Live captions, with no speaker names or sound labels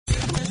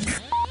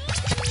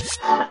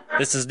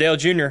This is Dale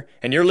Jr.,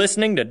 and you're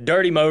listening to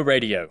Dirty Mo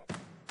Radio.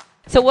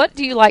 So what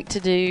do you like to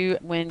do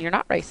when you're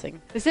not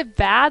racing? Is it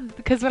bad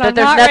because when That I'm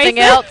there's not nothing racing?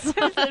 else? Is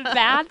it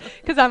bad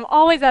because I'm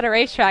always at a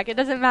racetrack? It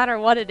doesn't matter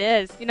what it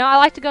is. You know, I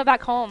like to go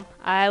back home.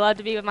 I love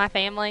to be with my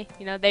family.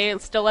 You know, they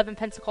still live in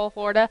Pensacola,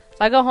 Florida.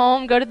 So I go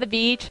home, go to the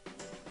beach.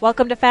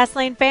 Welcome to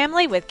Fastlane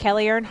Family with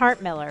Kelly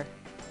Earnhardt Miller.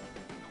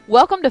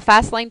 Welcome to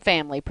Fastlane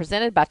Family,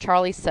 presented by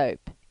Charlie's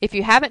Soap. If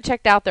you haven't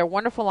checked out their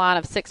wonderful line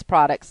of 6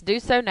 products,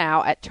 do so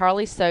now at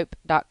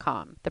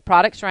charliesoap.com. The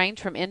products range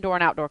from indoor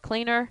and outdoor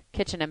cleaner,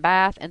 kitchen and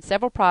bath, and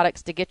several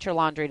products to get your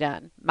laundry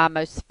done. My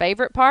most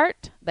favorite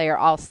part, they are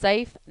all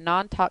safe,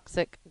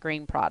 non-toxic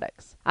green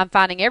products. I'm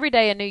finding every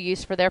day a new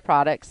use for their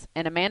products,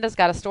 and Amanda's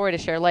got a story to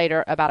share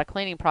later about a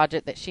cleaning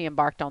project that she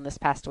embarked on this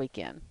past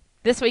weekend.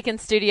 This week in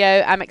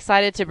studio, I'm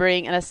excited to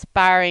bring an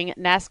aspiring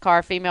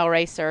NASCAR female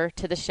racer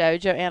to the show,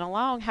 Joanna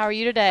Long. How are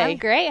you today? I'm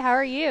great. How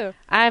are you?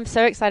 I'm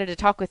so excited to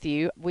talk with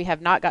you. We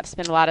have not got to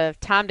spend a lot of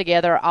time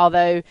together,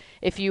 although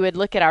if you would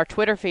look at our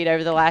Twitter feed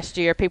over the last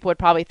year, people would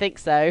probably think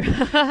so.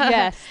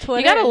 Yes. Twitter.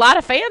 You got a lot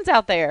of fans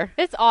out there.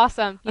 It's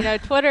awesome. You know,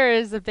 Twitter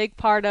is a big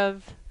part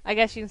of, I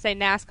guess you can say,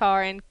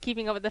 NASCAR and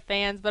keeping up with the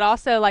fans, but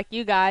also like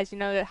you guys, you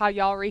know, how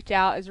y'all reach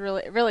out is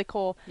really, really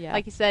cool. Yeah.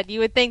 Like you said,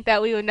 you would think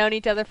that we would known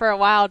each other for a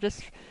while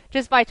just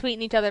by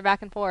tweeting each other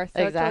back and forth.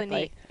 So Exactly. It's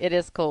really neat. It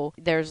is cool.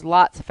 There's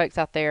lots of folks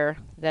out there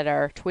that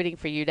are tweeting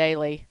for you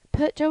daily.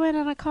 Put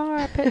Joanna in a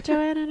car. Put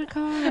Joanna in a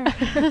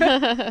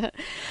car.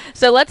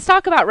 So let's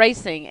talk about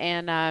racing.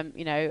 And,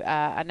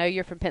 I know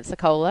you're from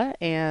Pensacola,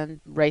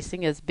 and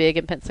racing is big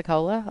in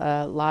Pensacola.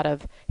 A lot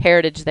of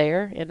heritage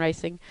there in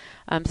racing.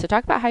 So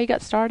talk about how you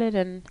got started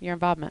and your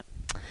involvement.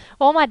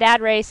 Well, my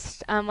dad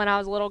raced when I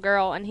was a little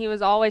girl, and he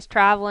was always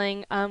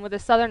traveling with the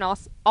Southern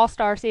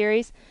All-Star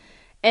Series.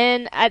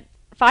 And at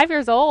 5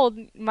 years old,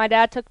 my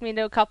dad took me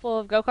to a couple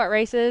of go-kart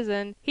races,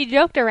 and he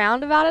joked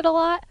around about it a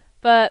lot,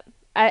 but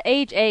at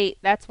age 8,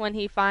 that's when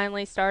he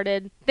finally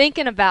started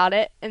thinking about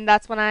it, and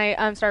that's when I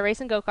started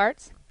racing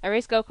go-karts. I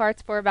raced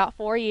go-karts for about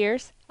 4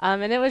 years,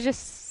 and it was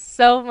just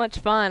so much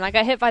fun. I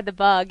got hit by the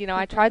bug. You know,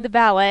 I tried the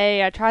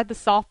ballet, I tried the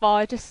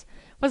softball. It just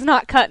was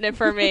not cutting it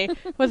for me.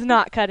 Was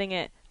not cutting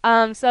it.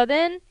 So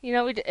then, you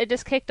know, it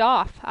just kicked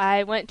off.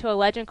 I went to a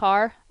legend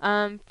car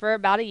for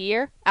about a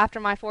year after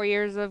my 4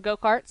 years of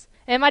go-karts.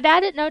 And my dad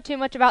didn't know too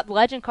much about the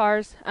legend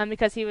cars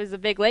because he was a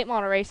big late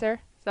model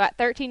racer. So at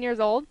 13 years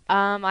old,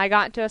 I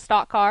got into a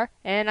stock car,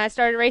 and I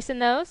started racing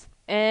those.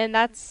 And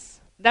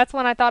that's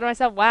when I thought to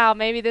myself, wow,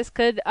 maybe this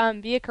could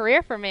be a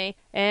career for me.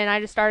 And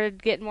I just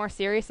started getting more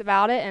serious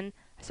about it, and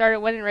I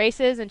started winning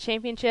races and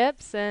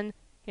championships. And,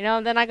 you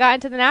know, then I got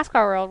into the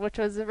NASCAR world, which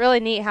was really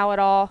neat how it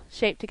all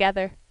shaped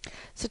together.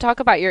 So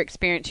talk about your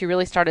experience. You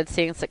really started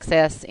seeing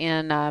success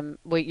in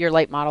your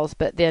late models,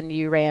 but then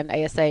you ran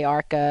ASA,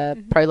 ARCA,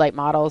 Pro Late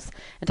Models,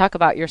 and talk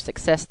about your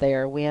success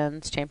there,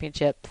 wins,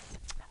 championships.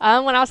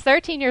 When I was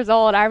 13 years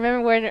old, I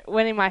remember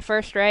winning my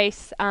first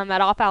race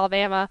at Off,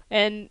 Alabama,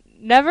 and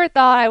never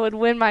thought I would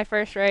win my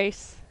first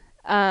race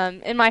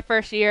in my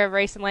first year of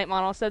racing late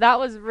models, so that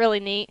was really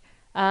neat.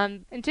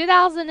 In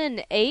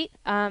 2008,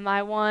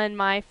 I won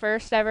my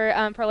first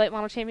ever Pro Late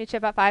Model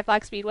Championship at Five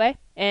Flags Speedway,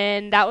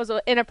 and that was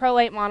in a Pro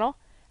Late Model.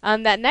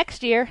 That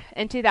next year,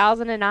 in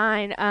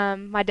 2009,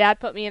 my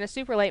dad put me in a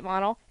Super Late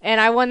Model, and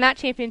I won that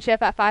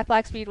championship at Five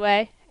Flags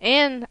Speedway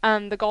and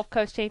the Gulf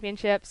Coast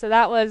Championship. So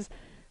that was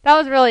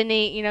really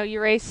neat. You know, you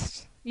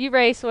race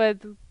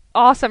with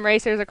awesome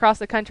racers across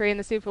the country in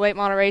the Super Late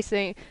Model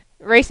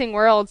racing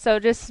world, so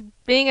just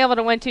being able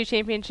to win 2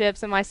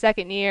 championships in my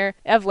second year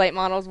of late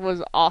models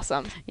was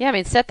awesome. Yeah, I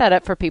mean, set that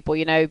up for people.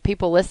 You know,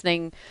 people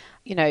listening,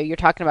 you know, you're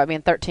talking about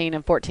being 13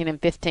 and 14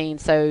 and 15,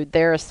 so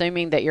they're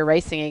assuming that you're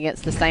racing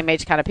against the same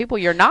age kind of people.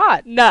 You're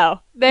not.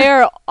 No,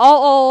 they're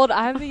all old.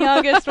 I'm the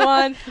youngest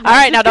one. All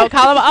right, now don't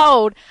call them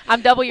old.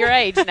 I'm double your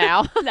age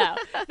now. No,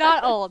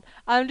 not old.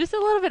 I'm just a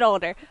little bit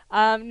older.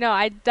 No,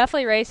 I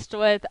definitely raced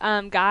with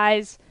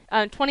guys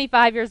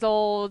 25 years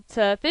old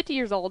to 50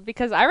 years old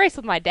because I raced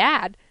with my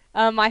dad.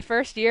 My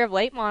first year of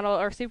late model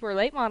or super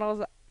late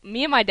models,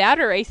 me and my dad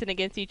were racing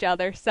against each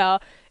other. So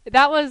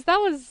that was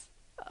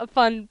a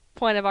fun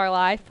point of our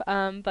life.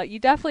 But you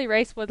definitely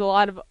race with a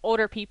lot of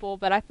older people.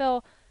 But I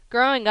feel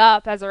growing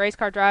up as a race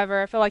car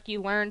driver, I feel like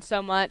you learn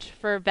so much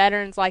for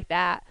veterans like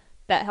that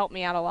helped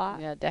me out a lot.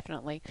 Yeah,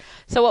 definitely.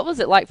 So what was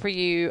it like for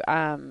you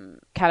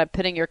kind of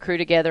putting your crew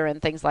together and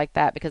things like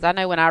that? Because I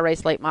know when I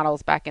raced late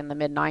models back in the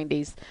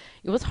mid-90s,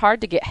 it was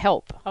hard to get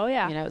help. Oh,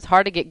 yeah. You know, it's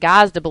hard to get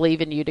guys to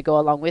believe in you to go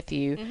along with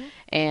you.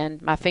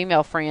 And my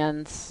female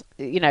friends,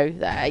 you know,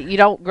 you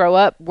don't grow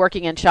up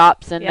working in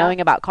shops and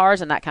knowing about cars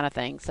and that kind of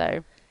thing.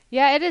 So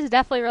yeah, it is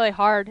definitely really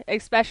hard,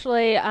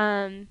 especially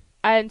in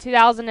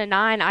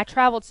 2009. I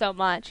traveled so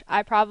much.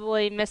 I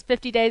probably missed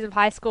 50 days of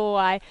high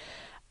school.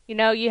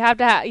 You have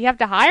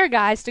to hire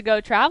guys to go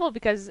travel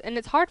and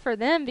it's hard for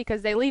them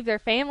because they leave their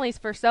families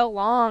for so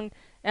long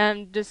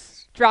and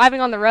just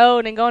driving on the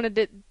road and going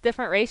to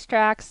different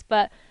racetracks.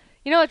 But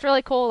you know, it's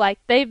really cool. Like,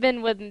 they've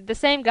been with the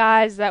same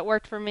guys that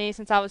worked for me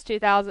since I was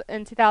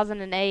in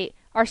 2008.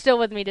 are still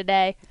with me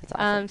today. That's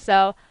awesome.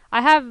 So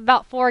I have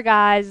about 4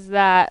 guys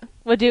that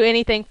would do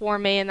anything for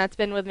me, and that's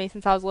been with me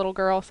since I was a little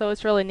girl, so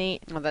it's really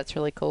neat. Well, that's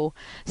really cool.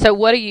 So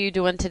what are you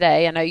doing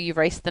today? I know you've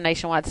raced the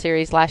Nationwide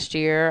Series last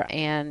year,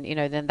 and,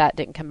 then that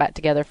didn't come back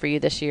together for you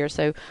this year.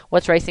 So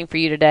what's racing for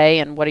you today,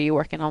 and what are you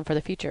working on for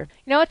the future?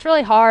 It's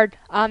really hard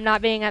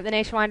not being at the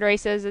Nationwide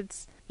races.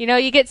 It's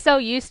you get so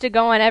used to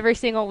going every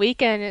single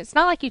weekend. It's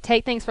not like you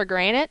take things for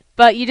granted,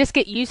 but you just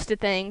get used to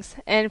things.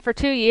 And for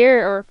 2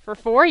 years or for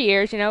 4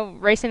 years,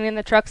 racing in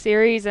the Truck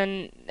Series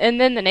and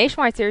then the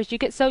Nationwide Series, you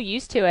get so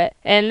used to it.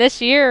 And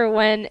this year,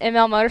 when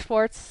ML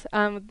Motorsports,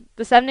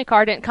 the 70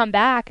 car didn't come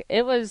back,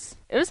 it was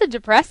a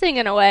depressing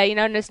in a way,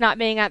 just not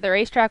being at the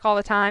racetrack all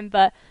the time.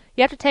 But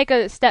you have to take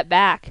a step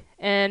back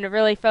and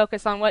really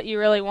focus on what you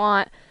really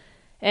want.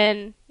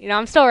 And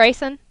I'm still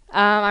racing.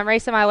 I'm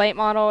racing my late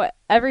model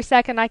every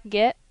second I can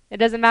get. It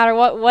doesn't matter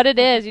what it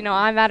is.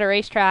 I'm at a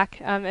racetrack.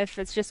 If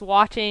it's just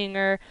watching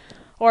or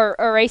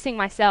racing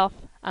myself.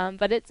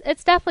 But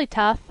it's definitely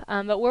tough.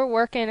 But we're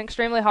working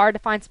extremely hard to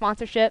find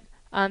sponsorship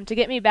to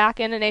get me back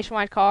in a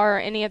Nationwide car or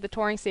any of the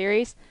touring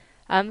series.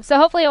 So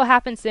hopefully it will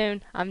happen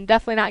soon. I'm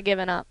definitely not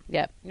giving up.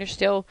 Yep, you're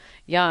still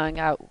young.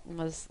 I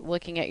was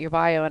looking at your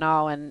bio and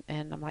all, and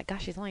I'm like,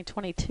 gosh, she's only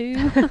 22.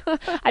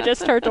 I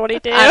just turned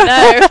 22. I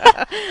know.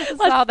 I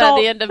saw that at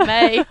the end of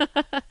May.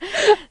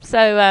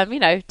 So,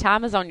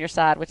 time is on your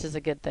side, which is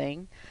a good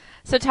thing.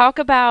 So talk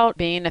about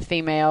being a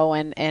female,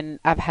 and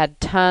I've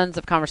had tons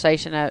of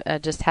conversation. I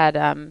just had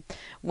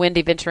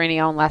Wendy Venturini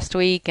on last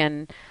week,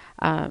 and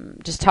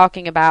just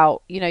talking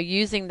about,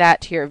 using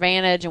that to your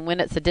advantage and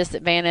when it's a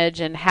disadvantage,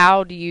 and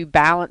how do you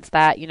balance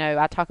that?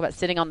 I talk about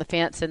sitting on the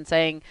fence and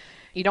saying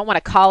you don't want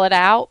to call it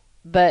out,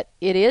 but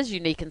it is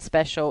unique and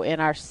special in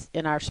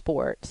our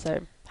sport.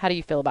 So how do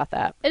you feel about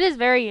that? It is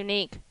very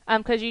unique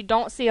because you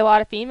don't see a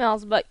lot of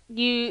females, but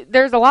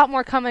there's a lot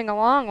more coming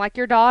along, like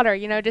your daughter.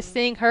 Just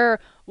seeing her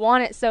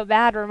want it so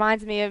bad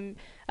reminds me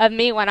of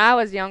me when I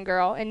was a young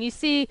girl. And you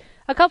see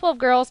a couple of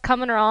girls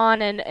coming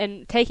on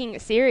and taking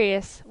it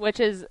serious, which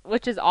is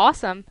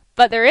awesome,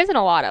 but there isn't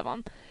a lot of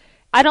them.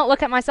 I don't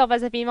look at myself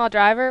as a female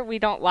driver. We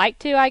don't like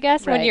to, I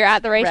guess, when you're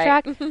at the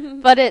racetrack.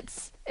 Right. But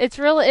it's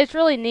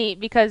really neat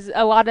because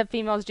a lot of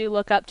females do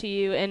look up to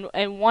you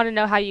and want to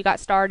know how you got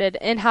started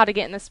and how to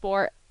get in the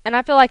sport. And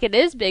I feel like it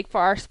is big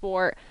for our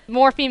sport.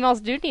 More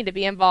females do need to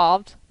be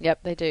involved.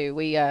 Yep, they do.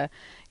 We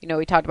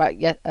we talked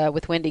about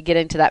with Wendy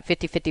getting to that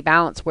 50-50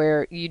 balance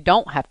where you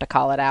don't have to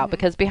call it out,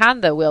 because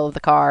behind the wheel of the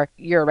car,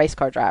 you're a race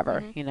car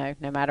driver,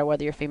 no matter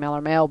whether you're female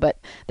or male. But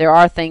there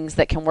are things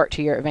that can work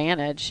to your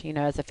advantage.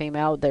 As a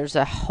female, there's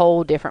a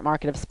whole different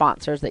market of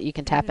sponsors that you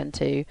can tap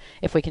into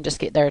if we can just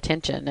get their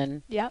attention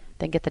and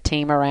then get the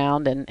team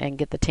around and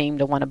get the team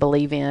to want to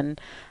believe in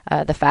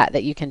the fact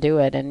that you can do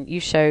it. And you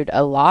showed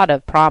a lot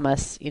of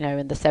promise,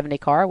 in the 70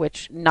 car,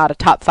 which not a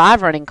top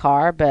 5 running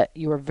car, but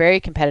you were very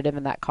competitive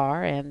in that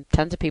car, and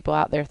tons of people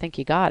out there think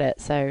you got it.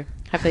 So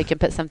hopefully you can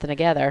put something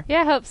together.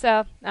 Yeah, I hope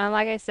so.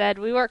 Like I said,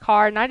 we work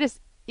hard, and I just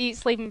eat,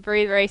 sleep, and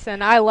breathe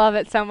racing. I love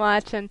it so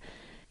much, and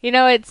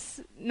it's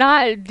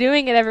not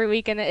doing it every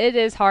weekend. It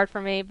is hard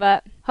for me,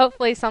 but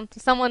hopefully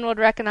someone would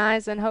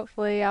recognize, and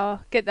hopefully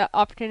I'll get the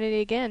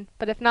opportunity again.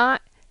 But if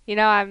not,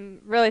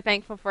 I'm really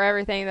thankful for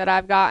everything that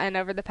I've gotten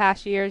over the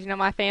past years.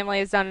 My family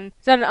has done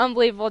an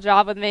unbelievable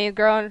job with me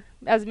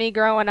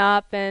growing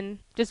up and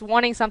just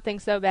wanting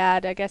something so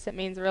bad. I guess it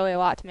means really a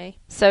lot to me.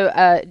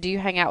 So, do you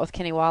hang out with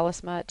Kenny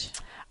Wallace much?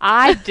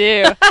 I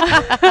do.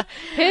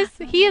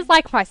 He is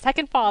like my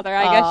second father,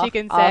 I guess you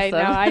can say.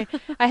 Awesome.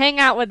 No, I hang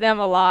out with them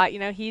a lot.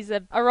 He's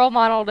a role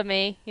model to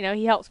me.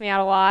 He helps me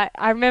out a lot.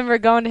 I remember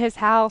going to his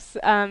house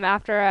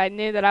after I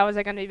knew that I was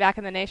going to be back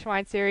in the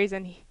Nationwide Series,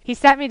 and he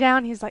sat me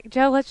down. He's like,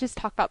 "Joe, let's just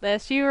talk about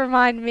this. You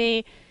remind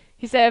me,"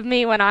 he said, "of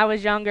me when I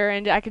was younger,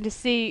 and I can just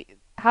see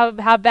how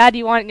bad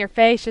you want it in your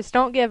face. Just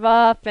don't give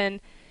up." And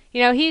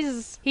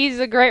he's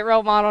a great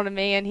role model to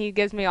me, and he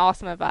gives me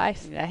awesome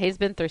advice. Yeah, he's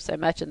been through so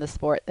much in the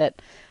sport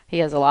that he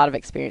has a lot of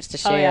experience to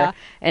share. Oh, yeah.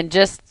 And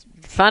just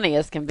funny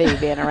as can be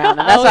being around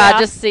him. That's why I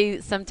just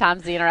see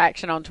sometimes the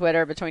interaction on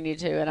Twitter between you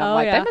two, and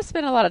I'm they must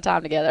spend a lot of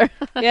time together.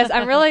 Yes,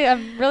 I'm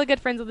really good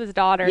friends with his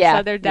daughter,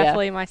 so they're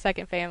definitely my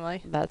second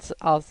family. That's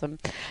awesome.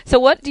 So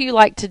what do you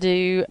like to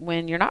do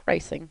when you're not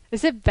racing?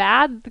 Is it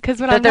bad because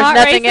when that I'm not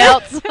racing?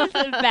 There's nothing else?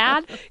 Is it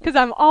bad? Because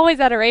I'm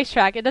always at a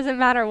racetrack. It doesn't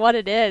matter what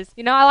it is.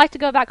 I like to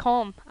go back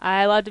home.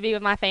 I love to be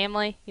with my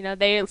family.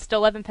 They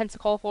still live in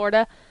Pensacola,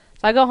 Florida.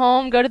 So I go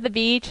home, go to the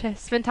beach,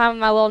 spend time with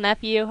my little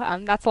nephew.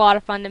 That's a lot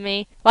of fun to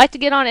me. I like to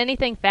get on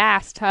anything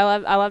fast.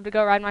 I love to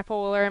go ride my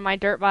four-wheeler and my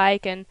dirt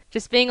bike, and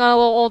just being on a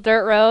little old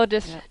dirt road,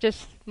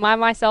 just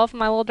myself and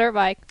my little dirt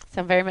bike.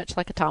 Sound very much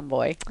like a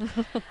tomboy.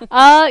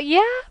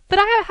 Yeah, but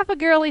I have a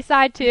girly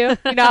side too.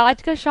 I like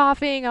to go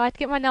shopping. I like to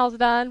get my nails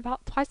done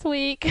about twice a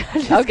week.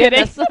 Just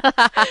kidding.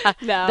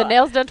 No. The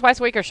nails done twice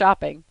a week or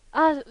shopping?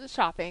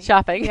 Shopping.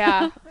 Shopping.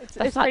 Yeah,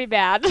 it's pretty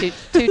bad.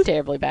 Too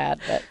terribly bad,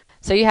 but.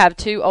 So you have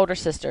 2 older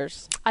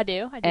sisters. I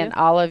do. And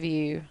all of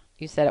you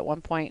said at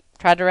one point,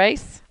 tried to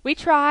race? We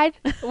tried.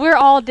 We're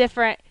all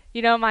different.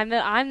 You know, I'm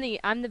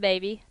the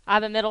baby. I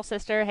have a middle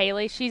sister,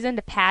 Haley. She's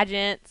into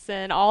pageants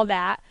and all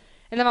that.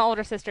 And then my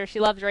older sister, she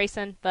loves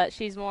racing, but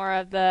she's more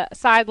of the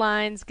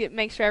sidelines,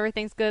 make sure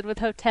everything's good with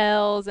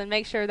hotels and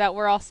make sure that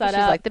we're all set up.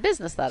 She's like the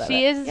business side of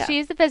it. She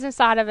is the business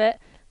side of it.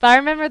 But I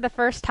remember the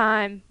first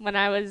time when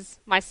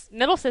my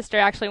middle sister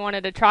actually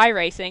wanted to try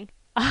racing.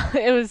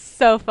 It was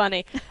so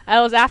funny. It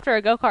was after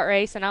a go-kart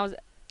race, and I was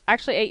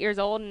actually 8 years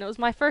old, and it was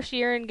my first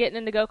year in getting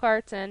into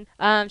go-karts,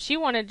 and she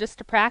wanted just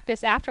to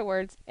practice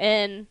afterwards.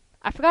 And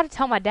I forgot to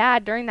tell my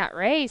dad during that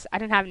race I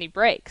didn't have any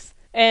brakes.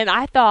 And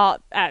I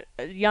thought at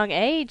a young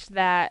age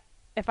that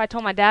if I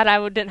told my dad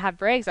I didn't have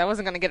brakes, I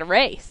wasn't going to get a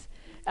race.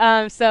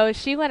 So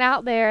she went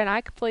out there, and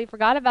I completely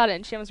forgot about it,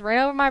 and she almost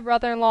ran over my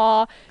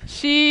brother-in-law.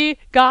 She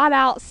got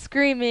out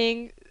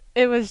screaming.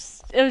 It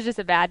was just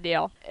a bad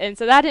deal. And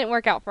so that didn't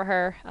work out for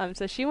her.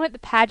 So she went the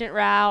pageant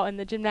route and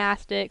the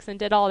gymnastics and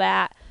did all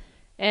that.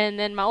 And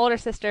then my older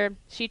sister,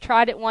 she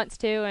tried it once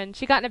too, and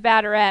she got in a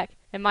bad wreck.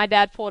 And my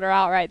dad pulled her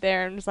out right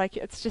there and was like,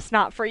 it's just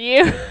not for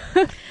you.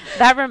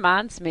 That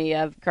reminds me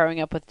of growing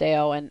up with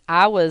Dale, and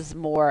I was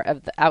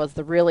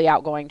the really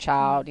outgoing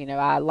child. You know,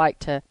 I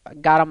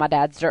got on my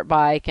dad's dirt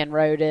bike and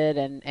rode it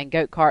and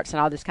go-karts and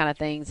all these kind of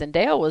things. And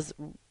Dale was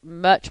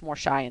much more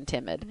shy and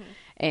timid. Mm-hmm.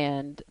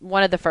 And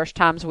one of the first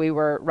times we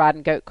were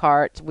riding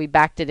go-karts, we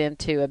backed it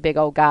into a big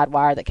old guide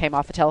wire that came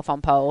off a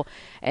telephone pole.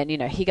 And, you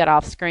know, he got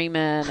off screaming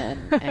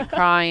and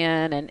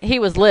crying. And he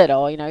was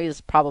little, you know, he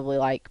was probably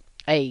like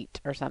 8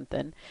 or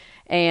something,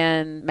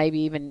 and maybe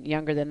even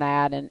younger than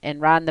that,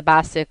 and riding the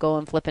bicycle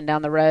and flipping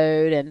down the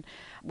road. And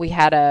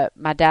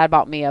my dad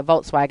bought me a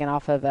Volkswagen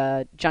off of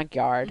a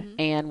junkyard, mm-hmm.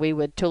 and we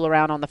would tool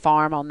around on the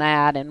farm on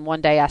that. And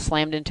one day I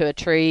slammed into a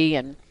tree,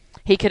 and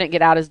he couldn't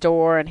get out his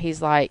door, and he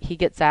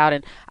gets out,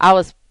 and I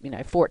was,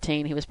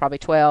 14, he was probably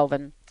 12,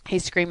 and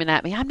he's screaming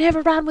at me, I'm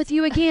never riding with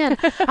you again.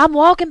 I'm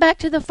walking back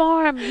to the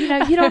farm. You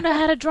don't know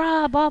how to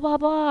drive, blah, blah,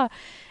 blah.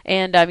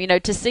 And,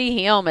 to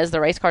see him as the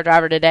race car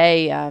driver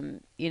today,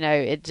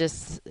 it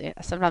just,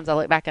 sometimes I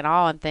look back in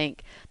awe and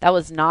think that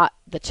was not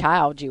the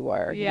child you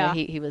were. Yeah.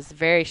 He was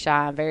very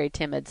shy and very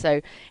timid.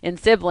 So in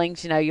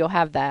siblings, you'll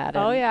have that.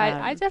 Oh, and,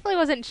 yeah. I definitely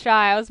wasn't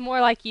shy. I was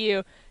more like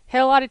you. Hit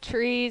a lot of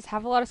trees,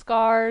 have a lot of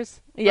scars,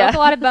 broke a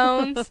lot of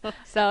bones.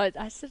 So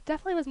I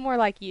definitely was more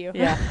like you.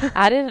 Yeah,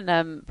 I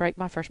didn't break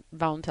my first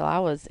bone until I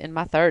was in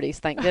my 30s,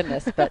 thank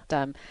goodness. But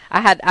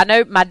I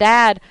know my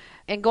dad,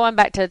 and going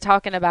back to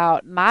talking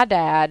about my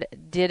dad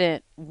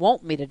didn't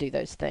want me to do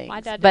those things.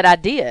 My dad but I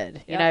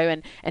did,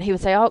 Yep. And he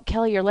would say, oh,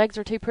 Kelly, your legs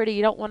are too pretty.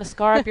 You don't want to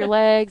scar up your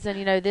legs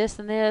and, this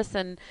and this.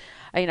 And,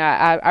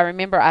 I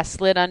remember I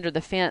slid under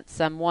the fence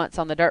once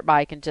on the dirt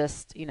bike and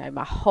just,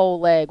 my whole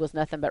leg was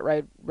nothing but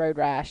road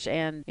rash.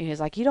 And he was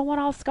like, you don't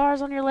want all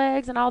scars on your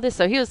legs and all this.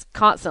 So he was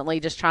constantly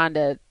just trying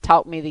to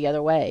talk me the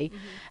other way.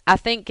 Mm-hmm.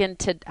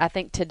 I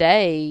think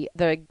today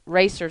the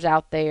racers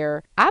out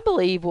there, I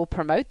believe, will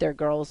promote their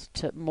girls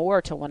to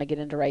want to get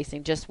into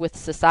racing, just with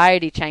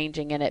society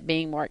changing and it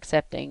being more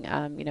accepting.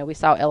 We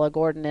saw Ella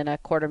Gordon in a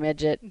quarter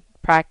midget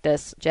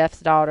practice, Jeff's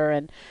daughter,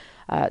 and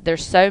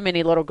there's so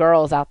many little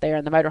girls out there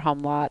in the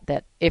motorhome lot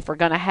that if we're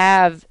going to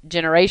have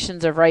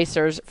generations of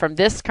racers from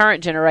this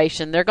current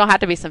generation, there are going to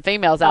have to be some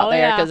females out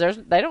there because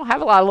they don't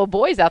have a lot of little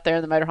boys out there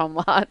in the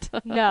motorhome lot.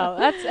 No,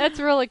 that's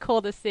really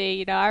cool to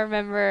see. I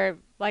remember,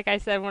 like I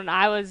said, when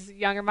I was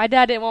younger, my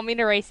dad didn't want me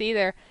to race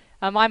either.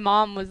 My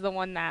mom was the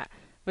one that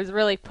was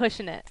really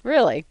pushing it.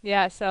 Really?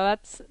 Yeah, so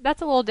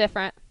that's a little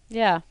different.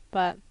 Yeah.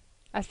 But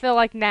I feel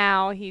like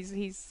now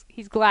he's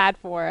glad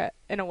for it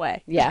in a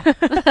way. Yeah.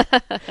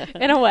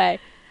 In a way.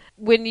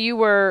 When you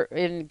were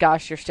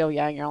you're still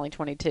young, you're only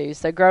 22.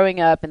 So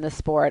growing up in the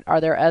sport, are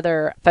there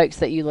other folks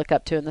that you look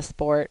up to in the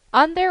sport?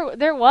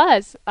 There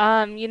was.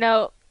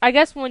 I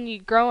guess when you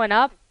growing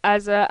up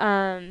as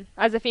a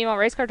female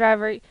race car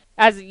driver,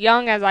 as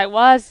young as I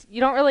was, you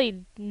don't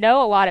really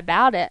know a lot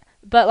about it.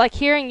 But like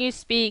hearing you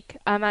speak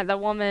at the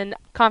woman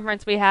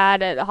conference we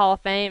had at the Hall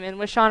of Fame and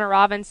with Shauna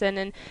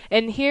Robinson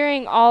and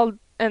hearing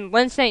and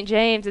Lynn St.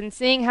 James and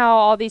seeing how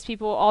all these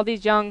people, all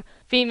these young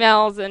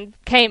females and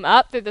came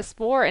up through the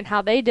sport and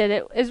how they did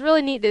it is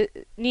really neat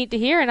to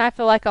hear. And I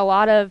feel like a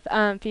lot of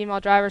female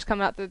drivers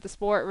coming up through the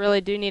sport really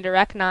do need to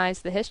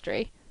recognize the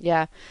history.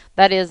 Yeah,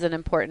 that is an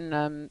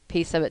important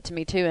piece of it to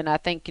me too. And I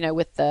think,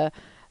 with the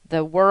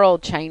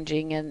world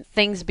changing and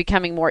things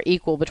becoming more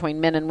equal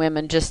between men and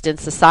women just in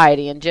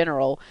society in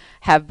general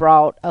have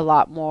brought a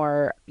lot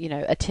more,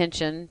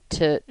 attention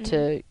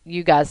to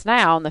you guys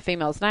now and the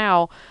females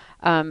now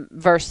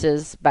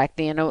versus back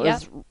then. It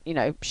was,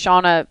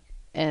 Shauna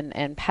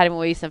and Patty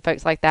Louise and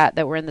folks like that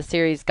were in the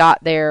series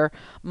got their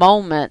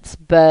moments,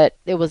 but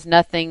it was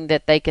nothing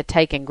that they could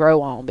take and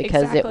grow on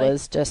because It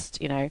was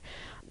just,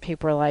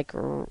 people are like,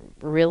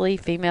 really,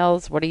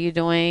 females, what are you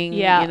doing?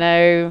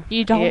 Yeah.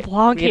 You don't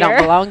belong here. You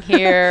don't belong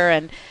here.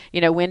 And,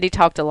 Wendy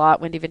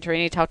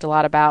Venturini talked a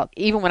lot about,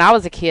 even when I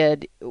was a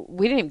kid,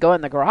 we didn't even go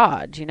in the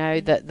garage.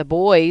 The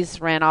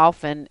boys ran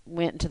off and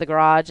went into the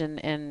garage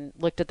and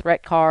looked at the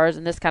wrecked cars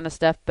and this kind of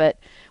stuff. But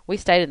we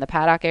stayed in the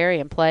paddock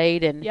area and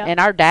played, and Yep. and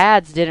our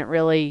dads didn't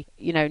really,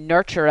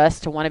 nurture us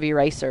to want to be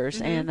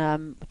racers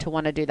and to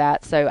want to do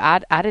that. So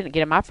I didn't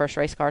get in my first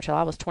race car till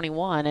I was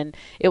 21, and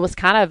it was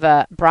kind of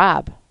a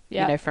bribe,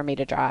 Yep. for me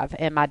to drive.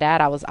 And my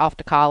dad, I was off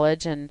to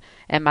college, and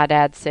my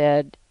dad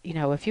said,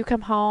 if you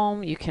come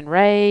home, you can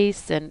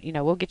race, and,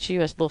 we'll get you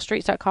a little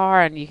street stock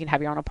car, and you can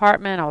have your own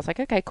apartment. I was like,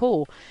 okay,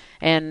 cool.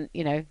 And,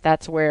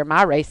 that's where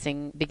my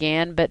racing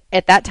began. But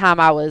at that time,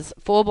 I was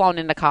full-blown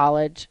into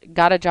college,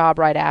 got a job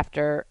right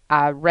after.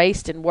 I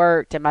raced and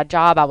worked, and my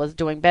job, I was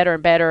doing better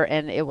and better,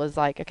 and it was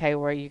like, okay,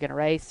 well, are you going to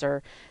race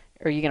or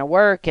are you going to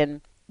work?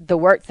 And the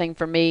work thing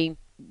for me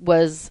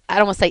was, I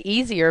don't want to say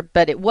easier,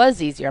 but it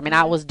was easier. I mean,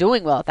 I was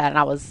doing well at that, and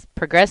I was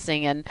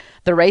progressing, and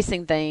the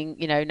racing thing,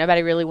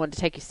 nobody really wanted to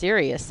take you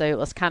serious. So it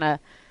was kind of,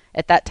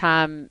 at that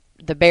time,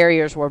 the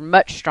barriers were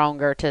much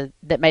stronger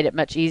that made it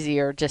much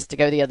easier just to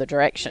go the other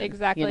direction.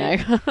 Exactly.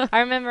 I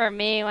remember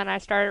me when I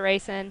started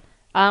racing,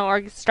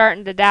 or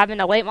starting to dab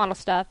into late model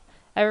stuff.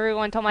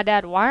 Everyone told my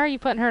dad, "Why are you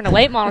putting her in a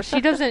late model?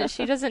 She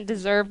doesn't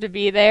deserve to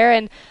be there."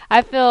 And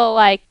I feel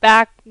like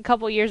back a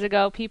couple years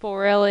ago, people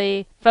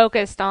really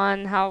focused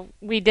on how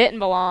we didn't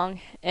belong,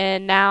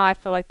 and now I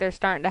feel like they're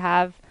starting to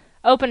have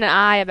open an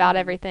eye about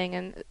everything,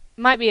 and it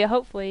might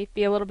hopefully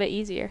be a little bit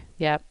easier.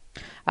 Yeah.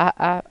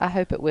 I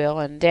hope it will.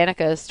 And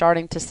Danica is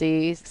starting to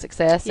see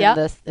success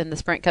in the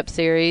Sprint Cup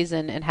series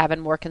and having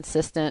more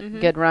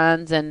consistent good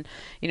runs, and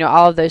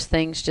all of those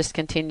things just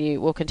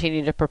will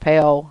continue to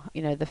propel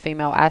the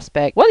female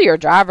aspect, whether you're a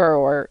driver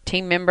or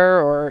team member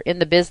or in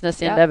the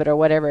business end of it or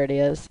whatever it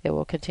is. It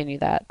will continue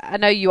that. I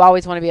know you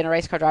always want to be in a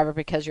race car driver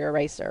because you're a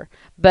racer,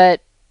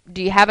 but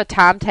do you have a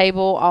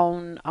timetable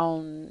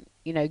on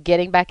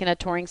getting back in a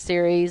touring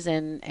series,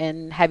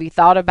 and have you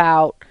thought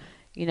about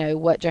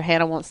what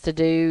Johanna wants to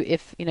do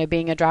if,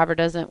 being a driver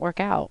doesn't work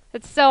out?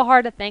 It's so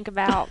hard to think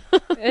about.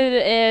 It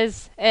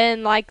is.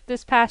 And like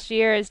this past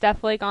year has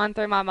definitely gone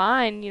through my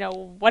mind,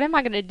 what am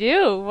I going to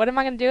do? What am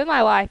I going to do with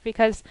my life?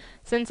 Because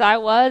since I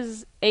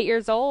was 8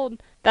 years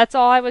old, that's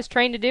all I was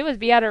trained to do, was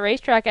be at a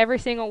racetrack every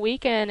single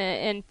weekend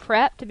and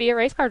prep to be a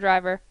race car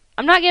driver.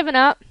 I'm not giving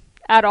up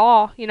at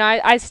all.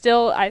 I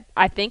still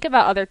think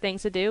about other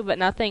things to do, but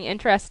nothing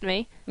interests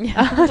me.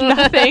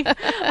 Nothing.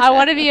 I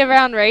want to be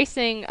around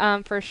racing,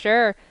 for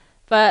sure.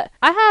 But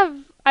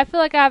I feel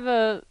like I have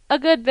a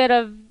good bit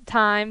of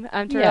time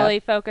to really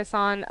focus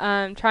on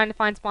trying to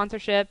find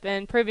sponsorship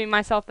and proving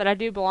myself that I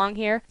do belong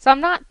here. So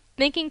I'm not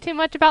thinking too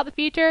much about the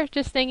future,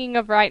 just thinking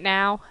of right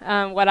now,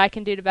 what I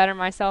can do to better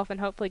myself and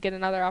hopefully get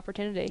another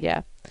opportunity.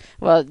 Yeah.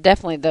 Well,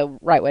 definitely the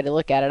right way to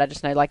look at it. I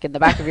just know, like, in the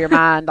back of your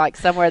mind, like,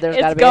 somewhere there's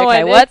got to be,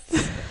 okay,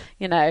 what's,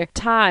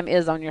 time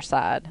is on your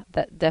side.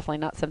 That's definitely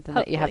not something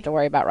that you have to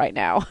worry about right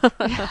now.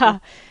 Yeah.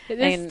 It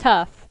is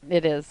tough.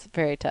 It is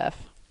very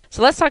tough.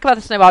 So let's talk about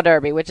the Snowball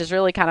Derby, which is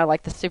really kind of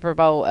like the Super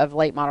Bowl of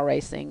late model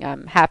racing.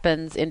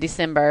 Happens in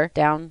December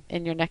down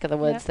in your neck of the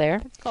woods there.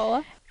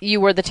 Pensacola. You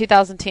were the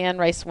 2010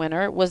 race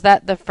winner. Was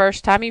that the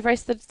first time you've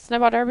raced the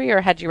Snowball Derby,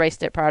 or had you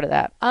raced it prior to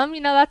that?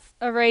 That's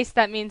a race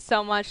that means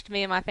so much to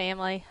me and my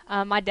family.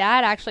 My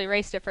dad actually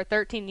raced it for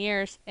 13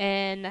 years,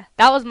 and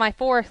that was my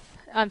fourth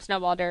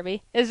Snowball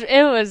Derby.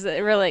 It was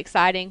really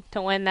exciting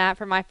to win that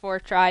for my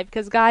fourth try,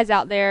 because guys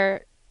out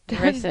there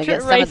racing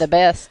against some of the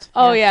best.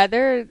 Oh yeah,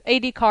 there are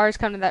 80 cars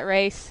come to that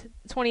race.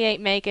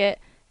 28 make it,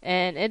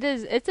 and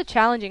it's a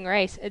challenging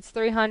race. It's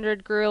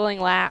 300 grueling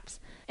laps.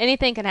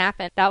 Anything can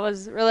happen. That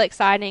was really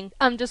exciting.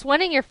 Just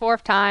winning your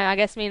fourth time, I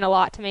guess, mean a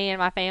lot to me and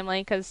my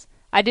family, because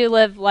I do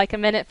live like a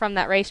minute from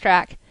that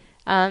racetrack.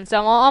 So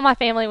all my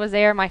family was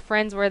there, my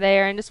friends were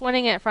there, and just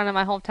winning it in front of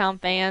my hometown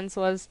fans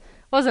was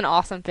an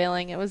awesome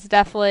feeling. It was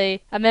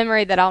definitely a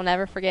memory that I'll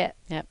never forget.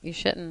 Yep, you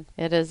shouldn't.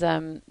 It is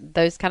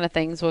those kind of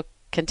things will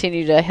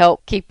continue to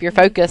help keep your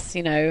focus,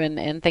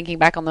 and thinking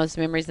back on those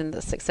memories and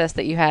the success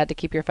that you had to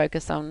keep your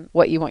focus on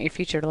what you want your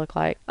future to look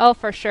like. Oh,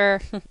 for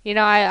sure.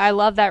 I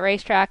love that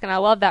racetrack, and I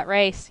love that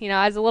race.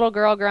 As a little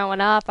girl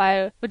growing up,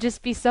 I would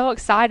just be so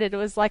excited. It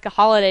was like a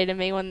holiday to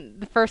me when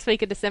the first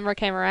week of December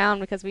came around,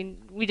 because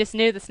we just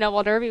knew the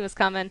Snowball Derby was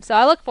coming. So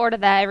I look forward to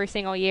that every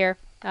single year.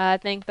 I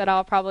think that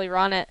I'll probably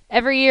run it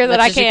every year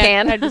that I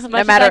can. As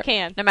much as I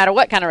can. No matter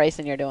what kind of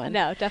racing you're doing.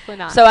 No, definitely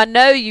not. So I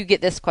know you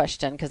get this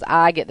question, because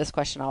I get this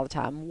question all the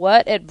time.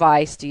 What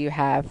advice do you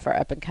have for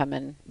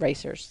up-and-coming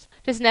racers?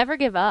 Just never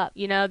give up.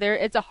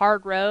 It's a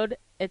hard road.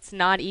 It's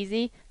not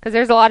easy, because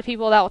there's a lot of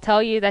people that will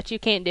tell you that you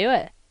can't do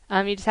it.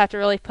 You just have to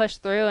really push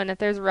through, and if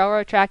there's a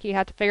railroad track, you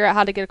have to figure out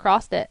how to get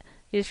across it.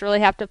 You just really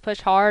have to push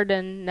hard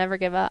and never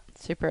give up.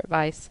 Super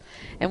advice.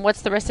 And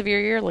what's the rest of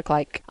your year look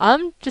like?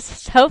 I'm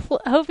just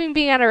hoping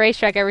being at a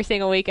racetrack every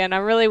single weekend.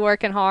 I'm really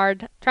working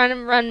hard, trying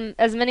to run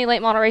as many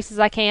late model races as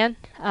I can.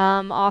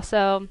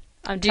 Also,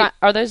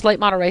 are those late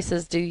model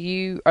races,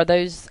 are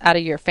those out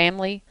of your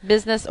family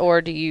business,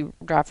 or do you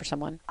drive for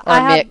someone? Or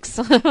a mix?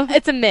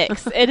 It's a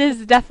mix. It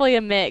is definitely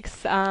a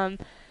mix.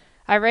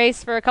 I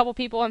race for a couple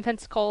people in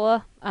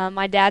Pensacola.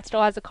 My dad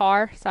still has a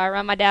car, so I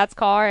run my dad's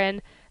car,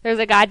 and there's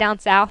a guy down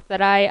south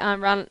that I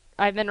run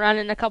I've been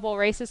running a couple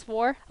races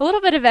for. A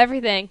little bit of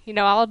everything. You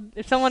know,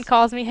 if someone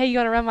calls me, hey, you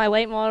want to run my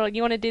late model?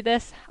 You want to do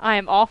this? I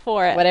am all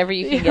for it. Whatever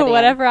you can get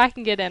Whatever I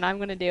can get in, I'm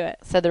going to do it.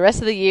 So the rest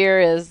of the year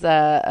is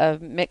a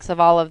mix of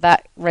all of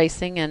that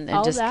racing and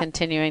just that.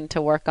 continuing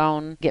to work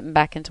on getting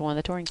back into one of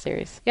the touring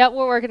series. Yep,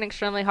 we're working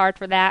extremely hard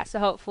for that. So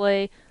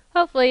hopefully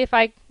if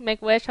I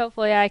make wish,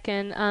 hopefully I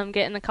can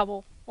get in a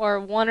couple or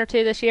one or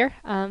two this year.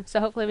 So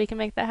hopefully we can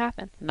make that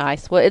happen.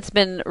 Nice. Well, it's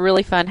been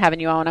really fun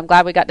having you on. I'm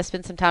glad we got to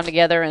spend some time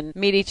together and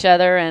meet each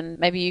other, and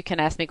maybe you can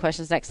ask me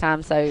questions next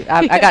time. So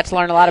I got to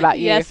learn a lot about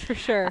you. Yes, for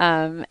sure.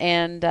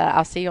 And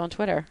I'll see you on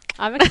Twitter.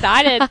 I'm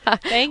excited.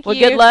 Thank you. Well,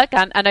 good luck.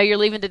 I know you're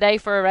leaving today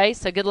for a race,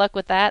 so good luck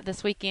with that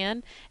this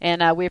weekend.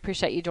 And we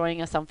appreciate you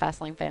joining us on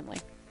Fastlane Family.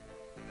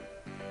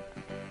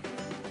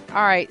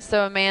 All right,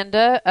 so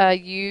Amanda,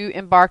 you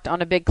embarked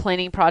on a big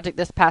cleaning project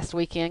this past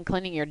weekend,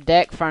 cleaning your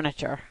deck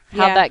furniture.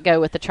 How'd that go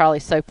with the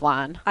Charlie Soap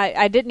line?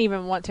 I didn't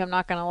even want to, I'm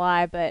not going to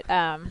lie, but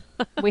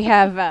we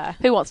have...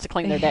 Who wants to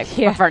clean their deck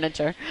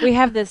furniture? We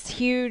have this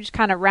huge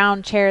kind of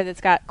round chair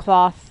that's got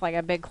cloth, like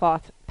a big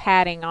cloth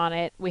padding on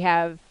it. We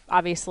have,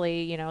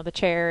 obviously, you know, the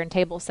chair and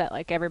table set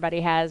like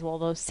everybody has. Well,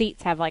 those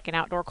seats have like an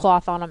outdoor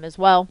cloth on them as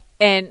well.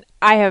 And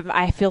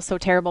I feel so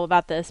terrible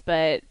about this,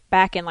 but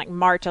back in like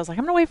March, I was like,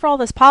 I'm going to wait for all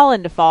this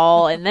pollen to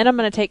fall, and then I'm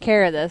going to take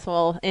care of this.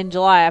 Well, in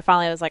July, I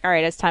finally was like, all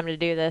right, it's time to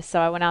do this. So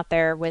I went out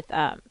there with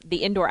the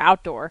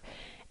indoor-outdoor,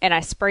 and I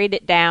sprayed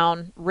it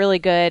down really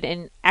good.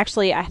 And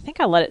actually, I think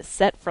I let it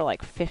set for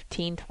like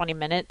 15, 20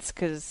 minutes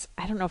because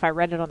I don't know if I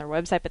read it on their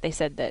website, but they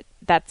said that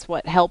that's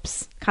what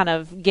helps kind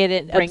of get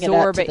it, bring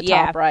absorb it up to the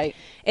top, right?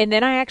 And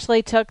then I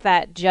actually took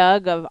that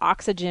jug of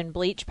oxygen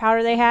bleach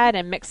powder they had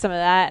and mixed some of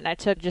that, and I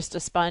took just a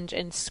sponge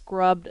and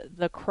scrubbed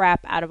the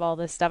crap out of all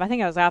this stuff. I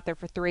think I was out there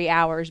for 3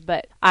 hours,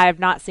 but I have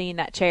not seen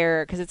that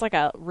chair because it's like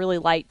a really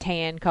light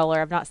tan color.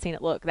 I've not seen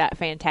it look that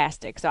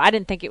fantastic. So I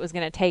didn't think it was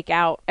going to take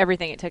out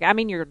everything it took. I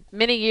mean, you're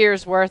many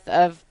years worth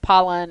of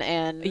pollen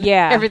and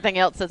everything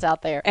else that's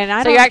out there.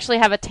 And so you actually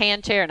have a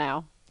tan chair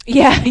now.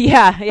 Yeah.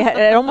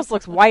 It almost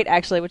looks white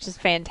actually, which is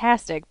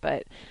fantastic,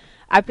 but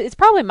it's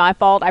probably my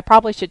fault. I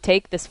probably should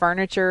take this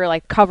furniture,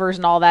 like covers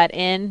and all that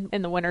in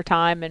the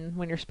wintertime and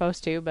when you're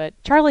supposed to, but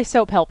Charlie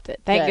Soap helped it.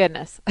 Thank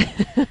goodness.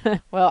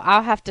 Well,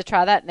 I'll have to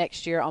try that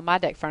next year on my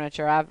deck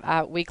furniture.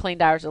 We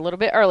cleaned ours a little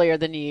bit earlier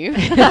than you.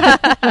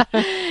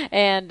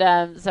 And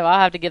so I'll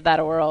have to give that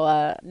a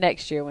whirl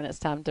next year when it's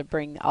time to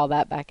bring all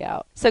that back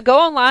out. So go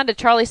online to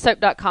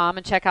charliesoap.com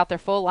and check out their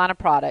full line of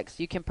products.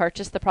 You can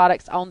purchase the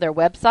products on their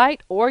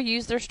website or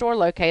use their store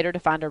locator to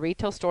find a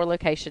retail store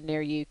location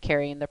near you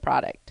carrying the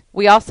product.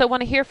 We also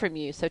want to hear from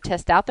you, so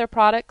test out their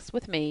products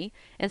with me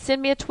and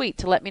send me a tweet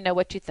to let me know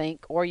what you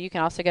think, or you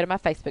can also go to my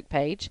Facebook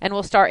page, and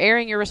we'll start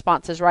airing your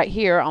responses right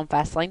here on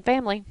Fastlane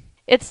Family.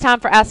 It's time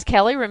for Ask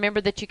Kelly.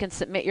 Remember that you can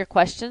submit your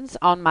questions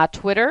on my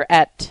Twitter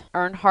at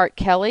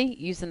EarnhardtKelly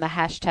using the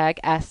hashtag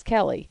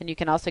AskKelly. And you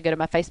can also go to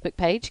my Facebook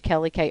page,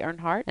 Kelly K.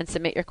 Earnhardt, and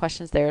submit your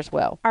questions there as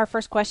well. Our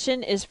first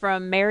question is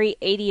from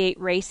Mary88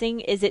 Racing.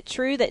 Is it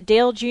true that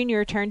Dale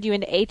Jr. turned you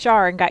into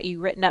HR and got you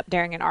written up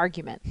during an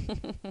argument?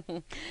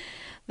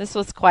 This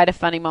was quite a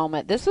funny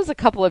moment. This was a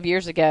couple of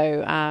years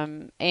ago,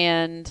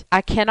 and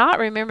I cannot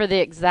remember the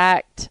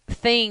exact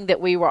thing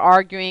that we were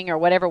arguing or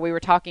whatever we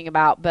were talking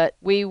about, but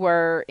we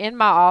were in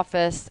my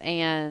office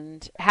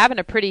and having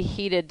a pretty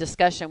heated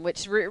discussion,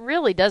 which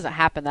really doesn't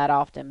happen that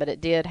often, but it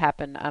did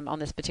happen on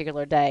this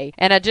particular day.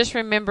 And I just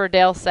remember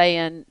Dale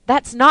saying,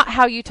 "That's not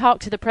how you talk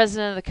to the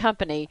president of the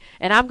company,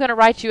 and I'm going to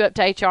write you up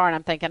to HR." And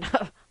I'm thinking,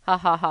 ha,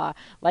 ha, ha.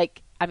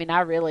 Like, I mean,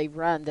 I really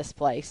run this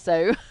place,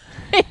 so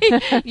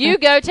you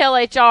go tell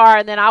HR,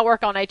 and then I'll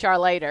work on HR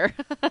later.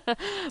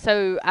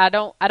 So I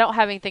don't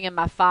have anything in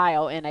my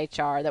file in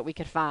HR that we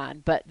could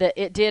find, but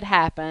it did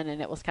happen,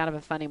 and it was kind of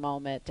a funny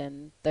moment,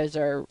 and those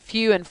are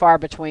few and far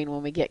between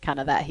when we get kind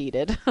of that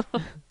heated.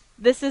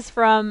 This is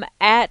from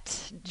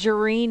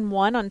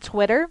 @Jareen1 on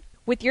Twitter.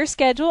 With your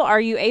schedule, are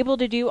you able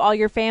to do all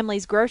your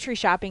family's grocery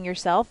shopping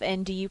yourself,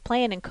 and do you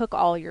plan and cook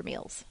all your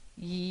meals?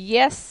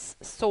 Yes,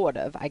 sort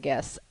of, I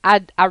guess.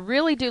 I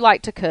really do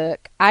like to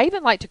cook. I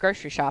even like to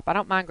grocery shop. I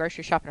don't mind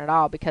grocery shopping at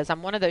all because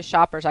I'm one of those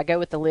shoppers. I go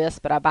with the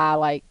list, but I buy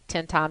like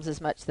 10 times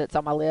as much that's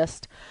on my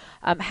list.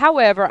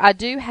 However, I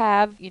do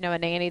have, a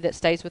nanny that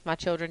stays with my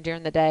children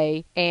during the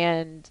day,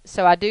 and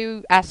so I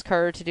do ask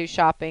her to do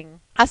shopping.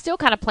 I still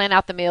kind of plan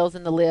out the meals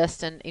in the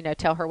list and,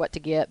 tell her what to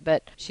get,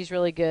 but she's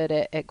really good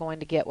at going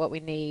to get what we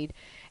need.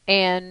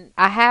 And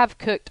I have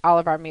cooked all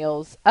of our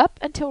meals up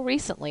until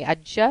recently. I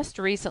just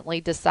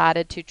recently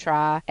decided to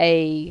try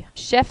a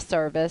chef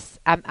service.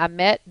 I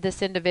met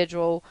this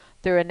individual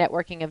through a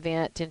networking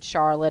event in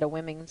Charlotte, a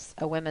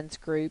women's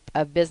group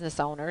of business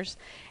owners,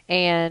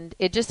 and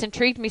it just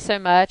intrigued me so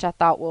much. I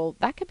thought, well,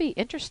 that could be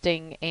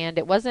interesting, and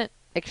it wasn't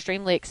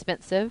extremely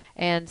expensive.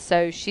 And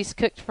so she's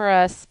cooked for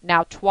us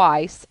now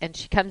twice, and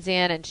she comes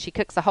in and she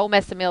cooks a whole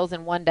mess of meals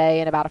in one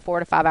day in about a 4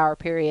 to 5 hour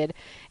period,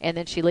 and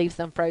then she leaves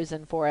them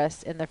frozen for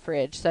us in the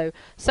fridge. So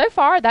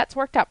far that's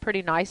worked out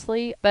pretty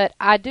nicely, but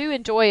I do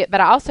enjoy it,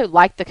 but I also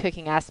like the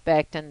cooking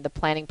aspect and the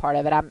planning part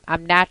of it.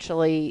 I'm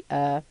naturally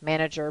a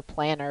manager,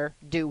 planner,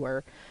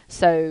 doer.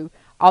 So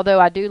although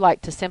I do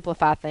like to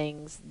simplify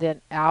things,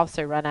 then I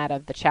also run out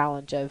of the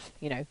challenge of,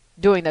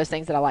 doing those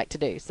things that I like to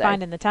do. So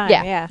Finding the time,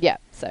 yeah.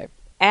 So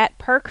At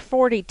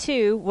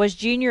Perk42, was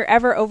Junior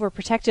ever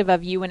overprotective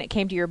of you when it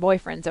came to your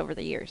boyfriends over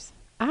the years?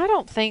 I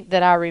don't think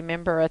that I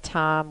remember a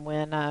time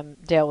when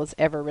Dale was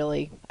ever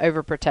really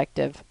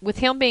overprotective. With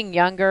him being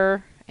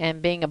younger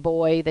and being a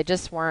boy, they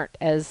just weren't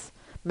as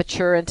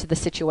mature into the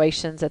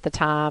situations at the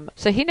time.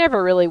 So he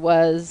never really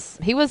was.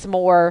 He was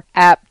more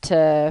apt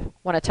to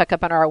want to tuck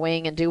up under our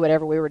wing and do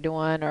whatever we were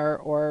doing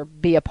or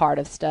be a part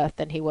of stuff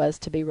than he was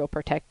to be real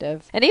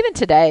protective. And even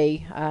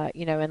today,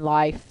 in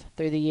life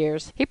through the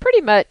years, he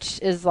pretty much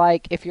is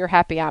like, if you're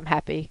happy, I'm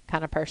happy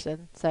kind of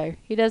person. So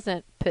he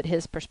doesn't put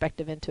his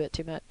perspective into it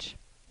too much.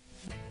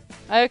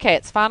 Okay,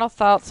 it's final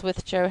thoughts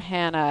with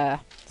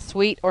Johanna.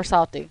 Sweet or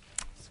salty?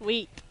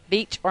 Sweet.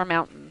 Beach or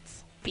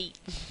mountains? Beach.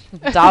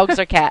 Dogs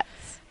or cats?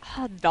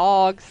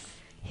 Dogs.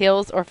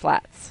 Hills or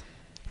flats?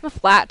 I'm a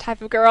flat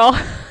type of girl.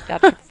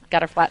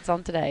 Got her flats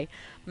on today.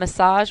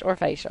 Massage or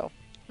facial?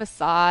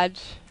 Massage.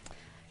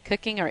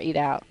 Cooking or eat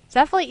out?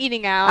 Definitely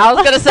eating out. I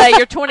was going to say,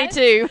 you're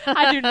 22.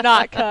 I do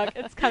not cook.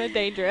 It's kind of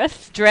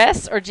dangerous.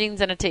 Dress or jeans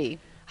and a tee?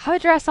 I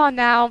would dress on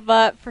now,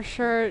 but for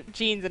sure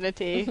jeans and a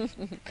tee.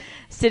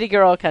 City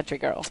girl or country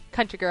girl?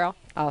 Country girl.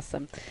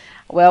 Awesome.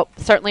 Well,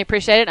 certainly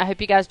appreciate it. I hope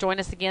you guys join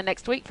us again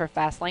next week for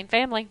Fast Lane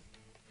Family.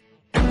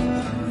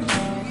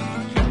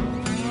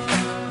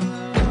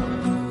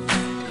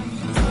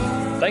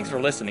 Thanks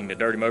for listening to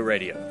Dirty Mo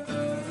Radio.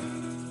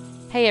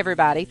 Hey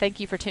everybody, thank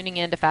you for tuning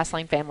in to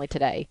Fastlane Family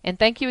today. And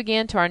thank you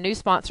again to our new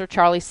sponsor,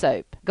 Charlie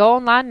Soap. Go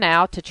online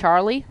now to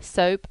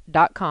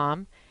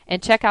charliesoap.com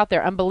and check out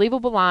their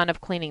unbelievable line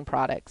of cleaning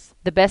products.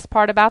 The best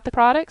part about the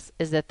products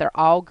is that they're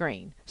all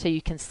green, so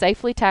you can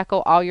safely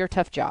tackle all your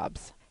tough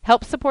jobs.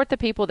 Help support the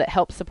people that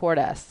help support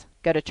us.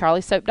 Go to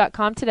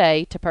charliesoap.com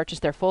today to purchase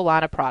their full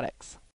line of products.